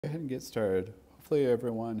Go ahead and get started. Hopefully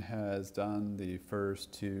everyone has done the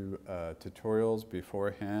first two tutorials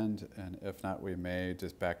beforehand, and if not, we may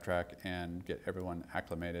just backtrack and get everyone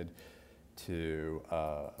acclimated to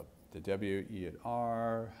the W, E, and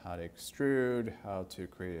R, how to extrude, how to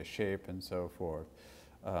create a shape, and so forth.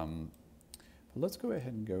 But let's go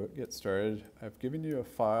ahead and get started. I've given you a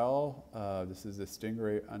file. This is the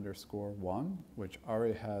Stingray_1, which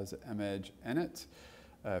already has an image in it.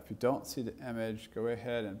 If you don't see the image, go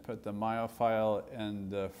ahead and put the Maya file in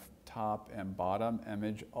the top and bottom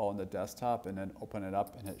image all in the desktop, and then open it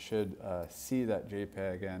up, and it should see that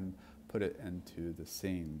JPEG and put it into the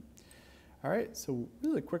scene. All right, so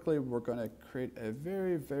really quickly, we're going to create a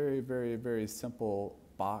very simple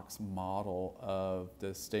box model of the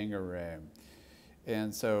Stingray.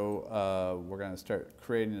 And so we're going to start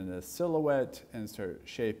creating a silhouette and start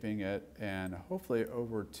shaping it, and hopefully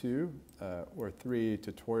over 2 or 3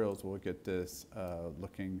 tutorials we'll get this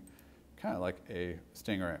looking kind of like a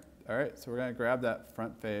stingray. All right, so we're going to grab that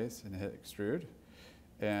front face and hit extrude,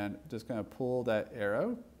 and just going to pull that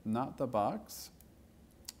arrow, not the box.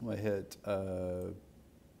 We'll hit kind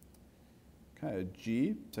of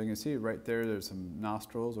G, so you can see right there there's some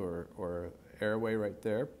nostrils or airway right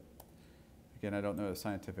there. Again, I don't know the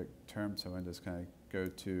scientific term, so I'm just going to go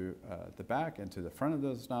to the back and to the front of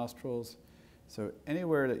those nostrils. So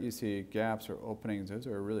anywhere that you see gaps or openings, those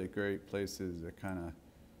are really great places to kind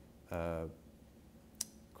of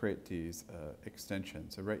create these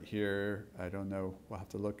extensions. So right here, I don't know, we'll have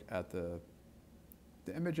to look at the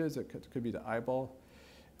images. It could be the eyeball.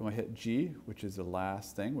 And we'll hit G, which is the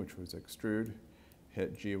last thing, which was extrude.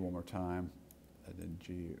 Hit G one more time. And then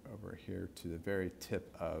G over here to the very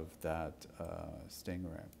tip of that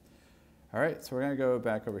stingray. All right, so we're going to go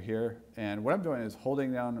back over here, and what I'm doing is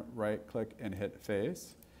holding down right click and hit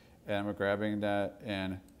face, and we're grabbing that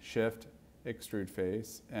and shift extrude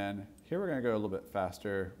face, and here we're going to go a little bit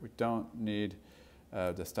faster. We don't need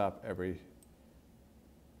to stop every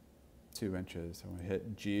 2 inches. So I'm going to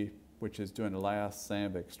hit G, which is doing the last thing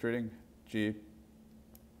of extruding, G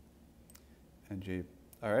and G.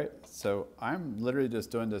 All right, so I'm literally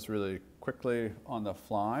just doing this really quickly on the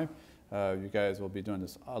fly. You guys will be doing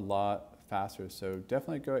this a lot faster, so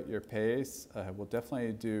definitely go at your pace. We'll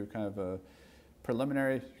definitely do kind of a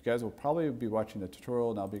preliminary. You guys will probably be watching the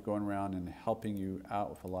tutorial, and I'll be going around and helping you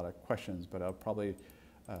out with a lot of questions, but I'll probably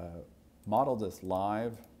model this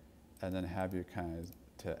live and then have you kind of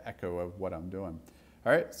to echo of what I'm doing.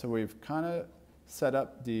 All right, so we've kind of set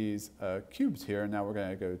up these cubes here. Now we're going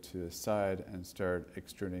to go to the side and start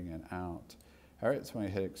extruding it out. All right, so I'm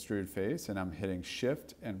going to hit extrude face, and I'm hitting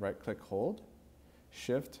shift and right click hold,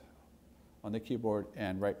 shift on the keyboard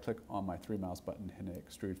and right click on my 3 mouse button, hitting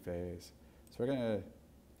extrude face. So we're going to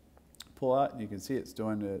pull out, and you can see it's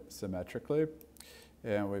doing it symmetrically.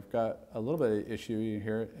 And we've got a little bit of issue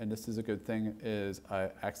here, and this is a good thing, is I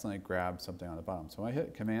accidentally grabbed something on the bottom. So I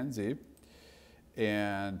hit Command Z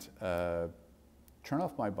and turn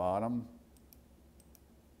off my bottom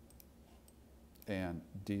and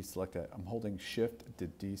deselect that. I'm holding shift to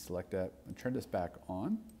deselect that and turn this back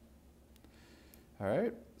on. All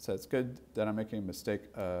right, so it's good that I'm making a mistake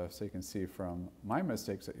so you can see from my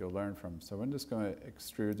mistakes that you'll learn from. So I'm just going to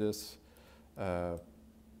extrude this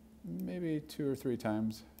maybe 2 or 3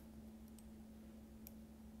 times.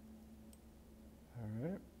 All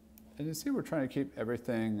right, and you see we're trying to keep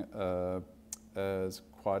everything as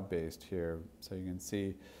quad based here, so you can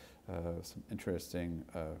see some interesting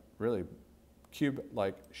really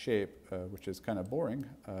cube-like shape, which is kind of boring,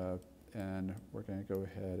 and we're going to go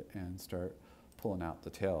ahead and start pulling out the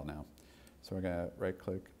tail now. So we're going to right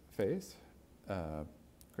click face,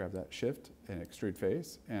 grab that shift and extrude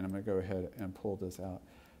face, and I'm going to go ahead and pull this out.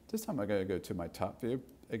 This time I'm going to go to my top view.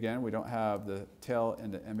 Again, we don't have the tail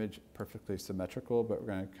and the image perfectly symmetrical, but we're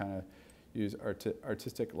going to kind of use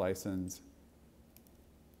artistic license.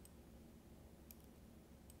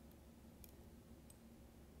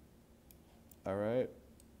 All right,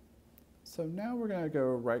 so now we're going to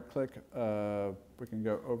go right click, we can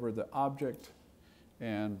go over the object,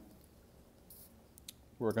 and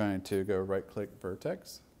we're going to go right click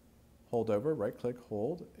vertex, hold over, right click,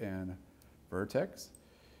 hold, and vertex,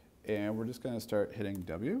 and we're just going to start hitting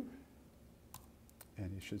W,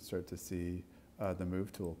 and you should start to see the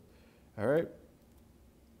move tool. All right,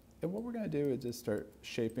 and what we're going to do is just start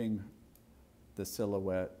shaping the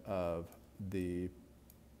silhouette of the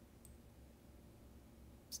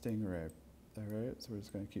stingray. All right, so we're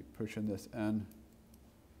just going to keep pushing this in,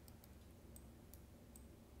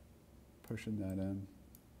 pushing that in,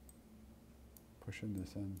 pushing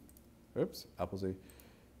this in. Oops, Apple Z.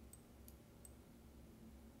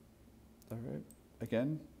 All right,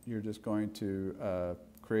 again, you're just going to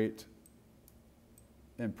create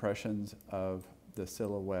impressions of the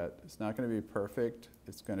silhouette. It's not going to be perfect.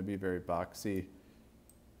 It's going to be very boxy.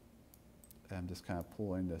 I'm just kind of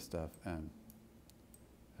pulling this stuff in.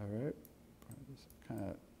 All right, just kind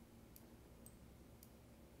of.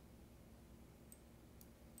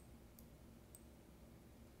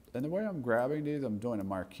 And the way I'm grabbing these, I'm doing a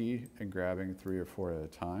marquee and grabbing 3 or 4 at a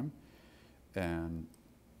time. And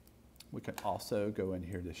we can also go in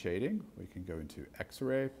here to shading. We can go into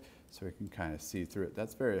X-ray so we can kind of see through it.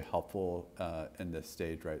 That's very helpful in this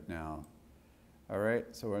stage right now. All right,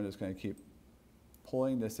 so we're just going to keep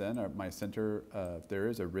pulling this in. My center, there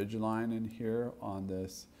is a ridge line in here on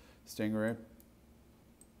this Stingray.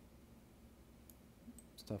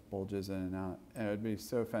 Stuff bulges in and out. And it would be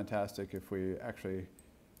so fantastic if we actually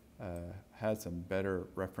had some better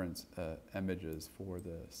reference images for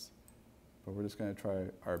this. But we're just going to try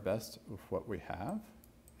our best with what we have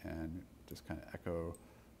and just kind of echo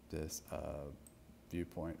this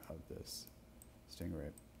viewpoint of this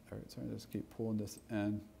Stingray. All right, so I'm just keep pulling this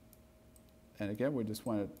in. And again, we just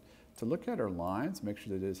want to look at our lines, make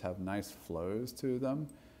sure they just have nice flows to them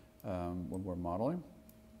when we're modeling.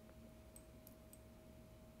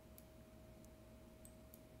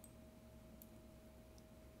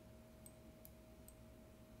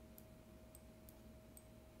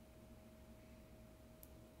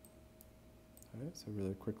 So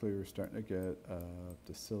really quickly, we're starting to get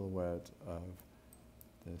the silhouette of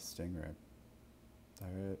the Stingray. All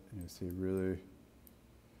right, and you see really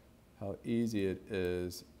how easy it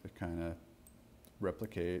is to kind of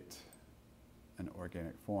replicate an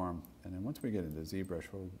organic form. And then once we get into ZBrush,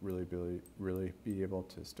 we'll really be able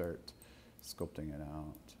to start sculpting it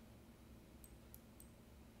out.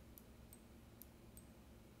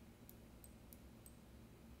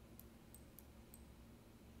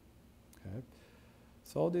 Okay.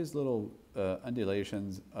 So all these little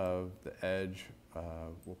undulations of the edge,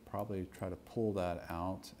 we'll probably try to pull that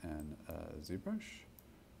out in ZBrush.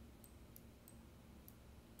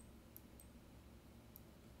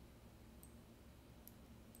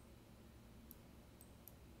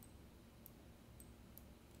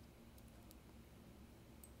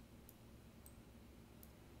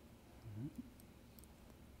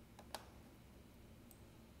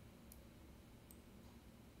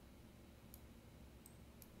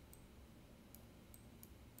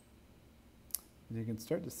 And you can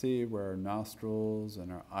start to see where our nostrils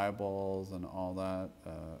and our eyeballs and all that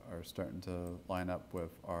are starting to line up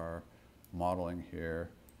with our modeling here.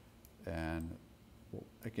 And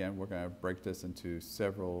again, we're going to break this into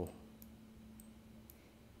several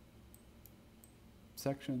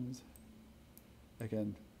sections.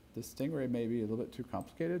 Again, this Stingray may be a little bit too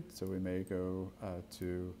complicated, so we may go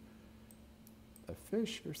to a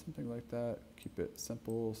fish or something like that. Keep it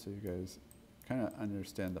simple so you guys kind of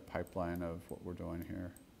understand the pipeline of what we're doing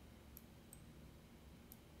here.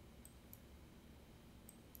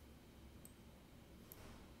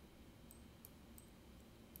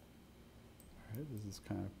 All right, this is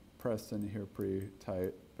kind of pressed in here pretty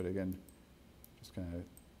tight, but again, just kind of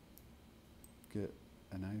get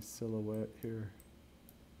a nice silhouette here.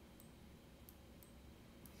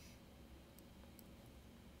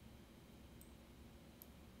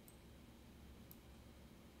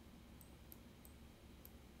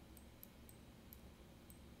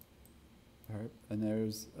 All right, and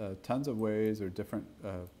there's tons of ways or different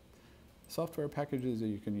software packages that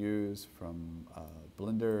you can use, from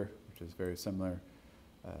Blender, which is very similar,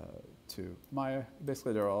 to Maya.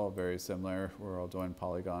 Basically, they're all very similar. We're all doing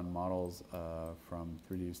polygon models from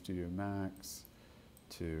 3D Studio Max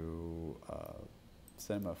to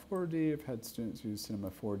Cinema 4D. I've had students use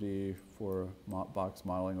Cinema 4D for box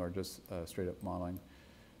modeling or just straight up modeling.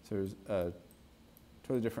 So there's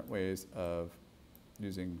totally different ways of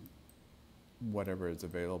using whatever is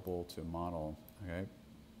available to model, okay?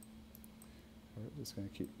 We're just going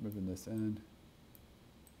to keep moving this in.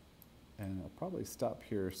 And I'll probably stop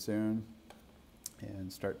here soon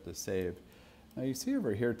and start to save. Now you see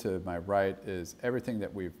over here to my right is everything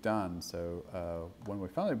that we've done. So when we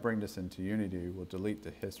finally bring this into Unity, we'll delete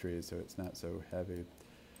the history so it's not so heavy.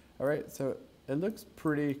 All right, so it looks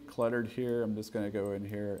pretty cluttered here. I'm just going to go in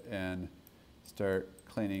here and start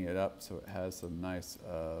cleaning it up so it has some nice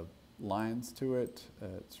lines to it.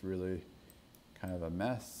 It's really kind of a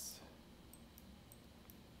mess.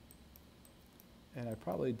 And I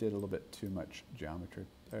probably did a little bit too much geometry,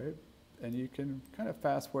 all right? And you can kind of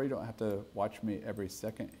fast forward. You don't have to watch me every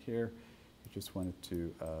second here. You just wanted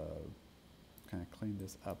to kind of clean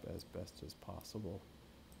this up as best as possible.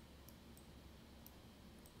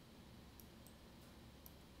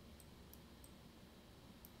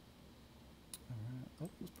 that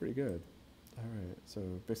looks pretty good. All right, so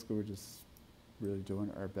basically we're just really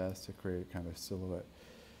doing our best to create kind of a silhouette.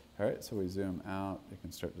 All right, so we zoom out, you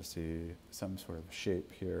can start to see some sort of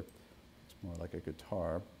shape here. It's more like a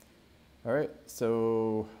guitar. All right,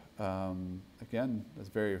 so again, it's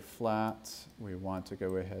very flat. We want to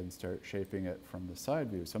go ahead and start shaping it from the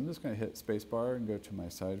side view. So I'm just gonna hit spacebar and go to my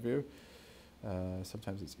side view.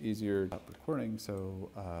 Sometimes it's easier not recording,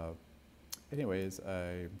 so anyways,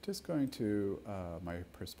 I'm just going to my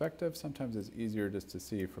perspective. Sometimes it's easier just to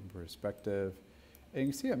see from perspective. And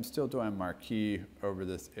you can see I'm still doing marquee over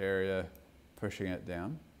this area, pushing it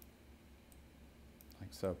down,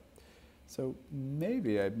 like so. So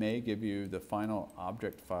maybe I may give you the final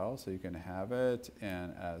object file so you can have it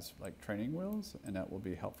and as like training wheels, and that will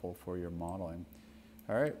be helpful for your modeling.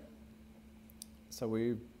 All right. So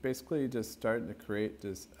we basically just started to create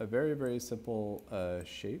this a very, very simple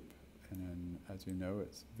shape. And then, as you know,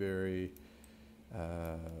 it's very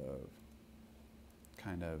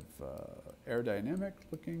kind of aerodynamic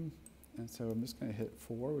looking. And so I'm just going to hit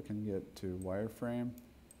 4. We can get to wireframe.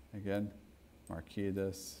 Again, marquee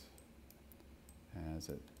this. As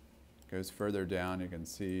it goes further down, you can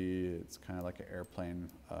see it's kind of like an airplane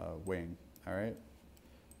wing. All right.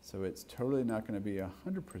 So it's totally not going to be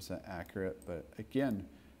 100% accurate, but again,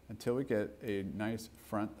 until we get a nice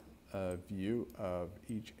front view of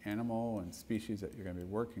each animal and species that you're going to be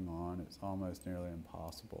working on, it's almost nearly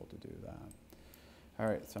impossible to do that. All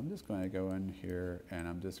right, so I'm just going to go in here and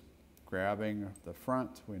I'm just grabbing the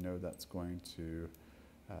front. We know that's going to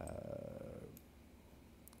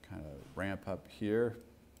kind of ramp up here.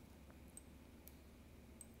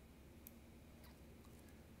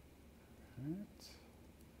 All right.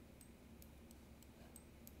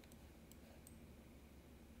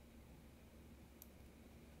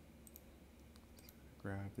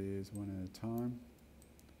 Grab these one at a time,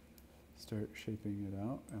 start shaping it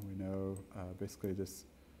out, and we know basically this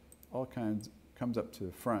all kinds comes up to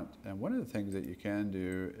the front. And one of the things that you can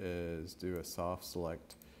do is do a soft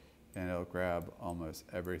select, and it'll grab almost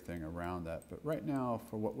everything around that. But right now,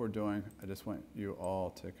 for what we're doing, I just want you all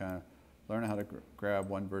to kind of learn how to grab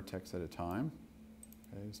one vertex at a time.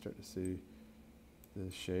 Okay, start to see the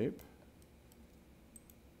shape.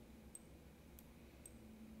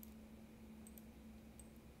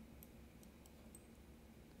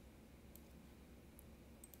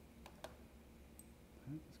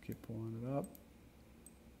 Keep pulling it up.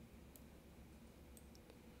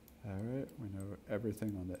 All right, we know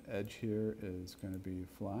everything on the edge here is going to be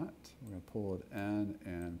flat. We're going to pull it in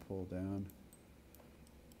and pull down.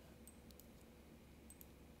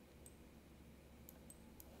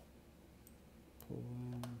 Pull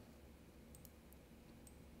in,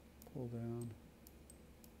 pull down.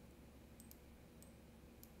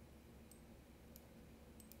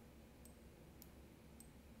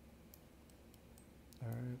 All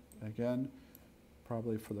right, again,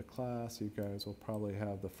 probably for the class, you guys will probably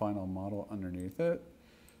have the final model underneath it.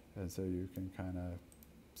 And so you can kind of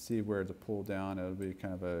see where to pull down. It'll be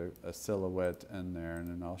kind of a silhouette in there. And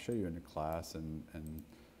then I'll show you in the class and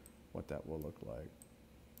what that will look like.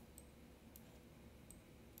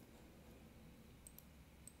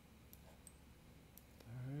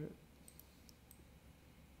 All right.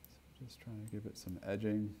 So just trying to give it some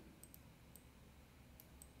edging.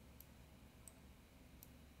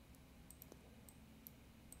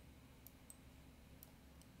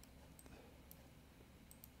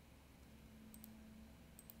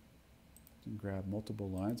 And grab multiple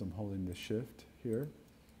lines. I'm holding the shift here,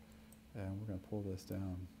 and we're going to pull this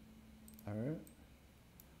down. All right.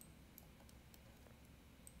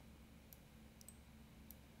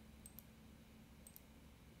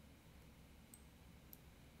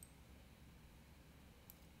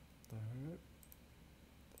 All right.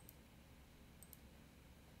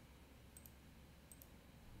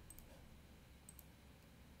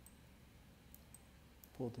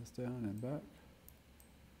 Pull this down and back.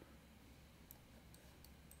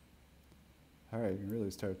 All right, you can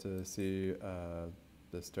really start to see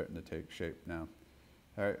this starting to take shape now.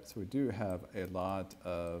 All right, so we do have a lot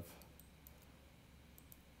of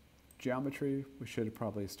geometry. We should have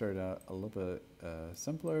probably started out a little bit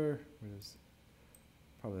simpler. There's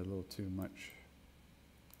probably a little too much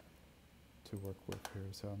to work with here,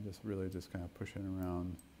 so I'm just really just kind of pushing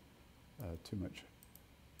around too much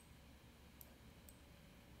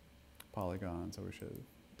polygons. So we should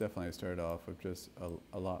definitely start off with just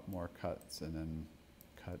a lot more cuts and then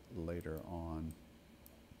cut later on.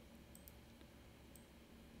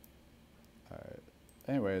 All right.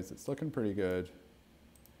 Anyways, it's looking pretty good.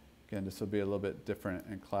 Again, this will be a little bit different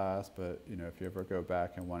in class, but you know, if you ever go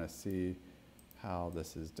back and want to see how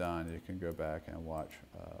this is done, you can go back and watch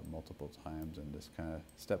multiple times and just kind of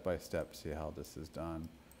step by step see how this is done.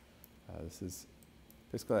 This is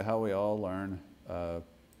basically how we all learn.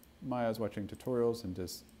 Maya's watching tutorials and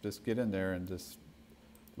just get in there and just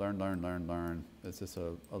learn. It's just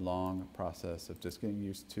a long process of just getting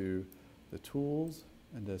used to the tools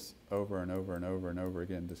and just over and over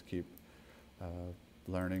again, just keep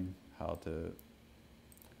learning how to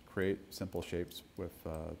create simple shapes with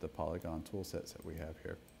the polygon tool sets that we have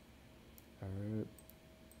here. All right,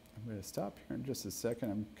 I'm going to stop here in just a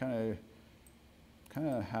second. I'm kind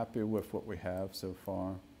of happy with what we have so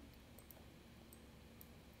far.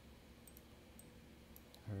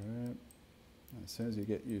 All right, as soon as you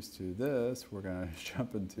get used to this, we're going to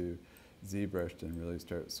jump into ZBrush and really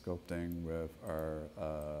start sculpting with our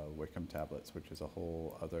Wacom tablets, which is a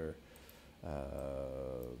whole other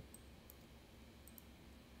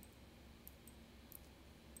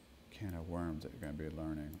can of worms that you're going to be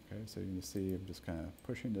learning. Okay, so you can see I'm just kind of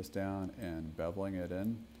pushing this down and beveling it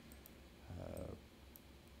in.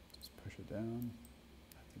 Just push it down.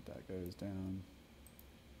 I think that goes down.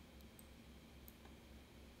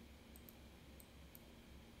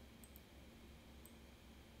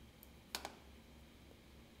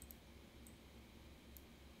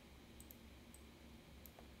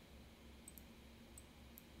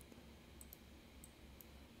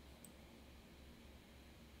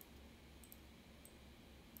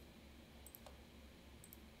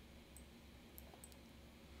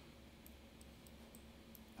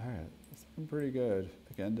 All right, it's looking pretty good.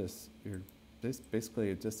 Again, this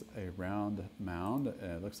basically just a round mound,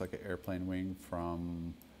 and it looks like an airplane wing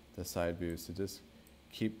from the side view. So just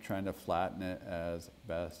keep trying to flatten it as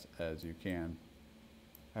best as you can.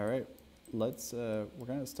 All right, we're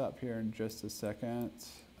gonna stop here in just a second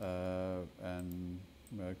and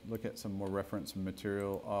look at some more reference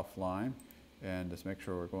material offline and just make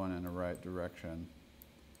sure we're going in the right direction.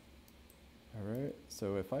 All right,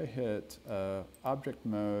 so if I hit object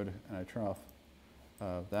mode and I turn off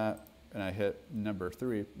that and I hit number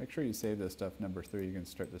 3, make sure you save this stuff number 3. You can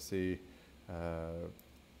start to see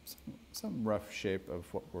some rough shape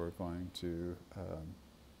of what we're going to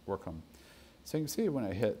work on. So you can see when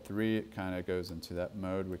I hit 3, it kind of goes into that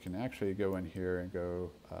mode. We can actually go in here and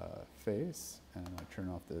go face, and I turn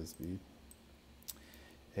off this V.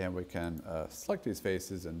 And we can select these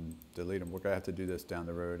faces and delete them. We're gonna have to do this down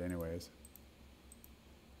the road anyways.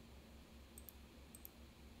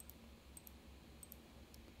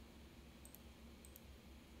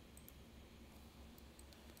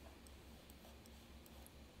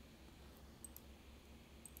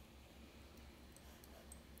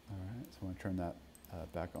 So I want to turn that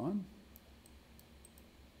back on.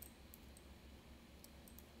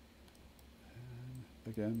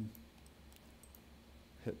 And again,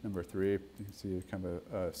 hit number 3. You can see kind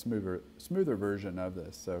of a smoother version of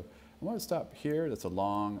this. So I want to stop here. That's a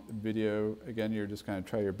long video. Again, you're just going to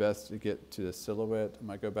try your best to get to the silhouette. I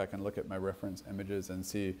might go back and look at my reference images and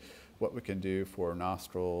see what we can do for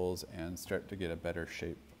nostrils and start to get a better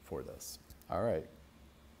shape for this. All right.